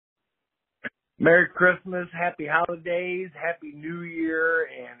Merry Christmas, Happy Holidays, Happy New Year,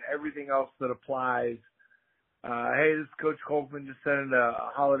 and everything else that applies. Hey, this is Coach Colkman just sending a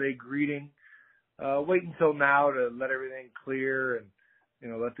holiday greeting. Wait until now to let everything clear and,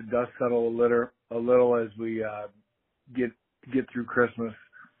 let the dust settle a little as we get through Christmas.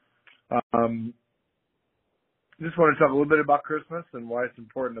 Just want to talk a little bit about Christmas and why it's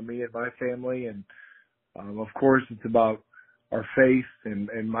important to me and my family. And, of course, it's about our faith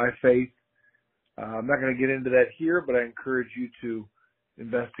and my faith. I'm not going to get into that here, but I encourage you to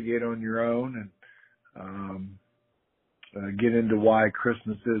investigate on your own and get into why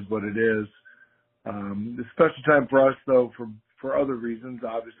Christmas is what it is. It's a special time for us, though, for other reasons,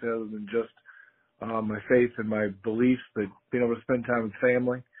 obviously, other than just my faith and my beliefs, but being able to spend time with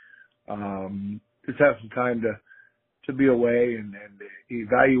family. Just have some time to be away and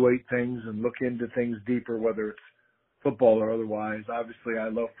evaluate things and look into things deeper, whether it's football or otherwise. Obviously, I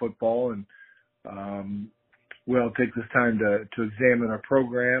love football, and we'll take this time to examine our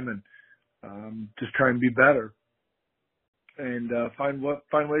program and just try and be better and find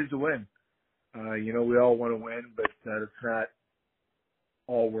ways to win. We all want to win, but it's not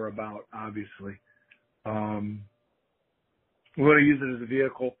all we're about, obviously. We want to use it as a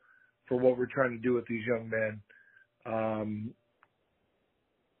vehicle for what we're trying to do with these young men.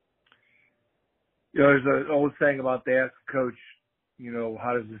 There's an old saying about they ask the coach,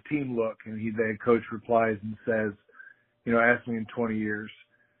 how does the team look? And the coach replies and says, ask me in 20 years.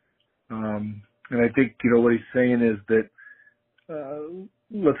 And I think, what he's saying is that,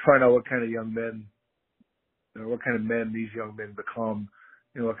 let's find out what kind of young men, what kind of men these young men become,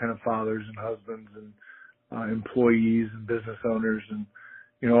 what kind of fathers and husbands and employees and business owners and,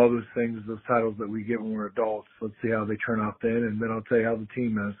 all those things, those titles that we get when we're adults. Let's see how they turn out then, and then I'll tell you how the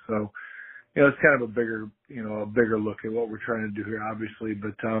team is. So, it's kind of a bigger look at what we're trying to do here, obviously.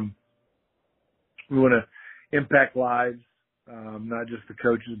 But we want to impact lives, not just the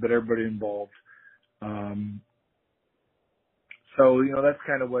coaches, but everybody involved. So, that's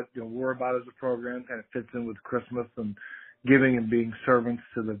kind of what we're about as a program, kind of fits in with Christmas and giving and being servants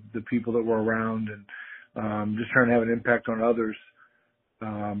to the people that we're around and just trying to have an impact on others.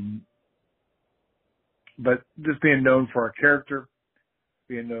 But just being known for our character,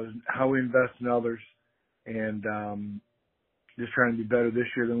 being known how we invest in others, and just trying to be better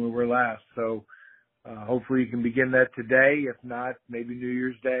this year than we were last. So hopefully you can begin that today. If not, maybe New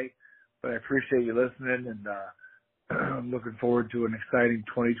Year's Day. But I appreciate you listening, and I'm looking forward to an exciting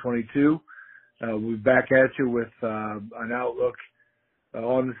 2022. We'll be back at you with an outlook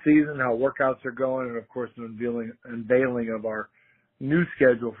on the season, how workouts are going, and, of course, an unveiling of our new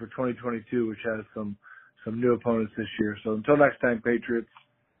schedule for 2022, which has some new opponents this year. So until next time, Patriots,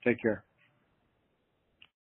 take care.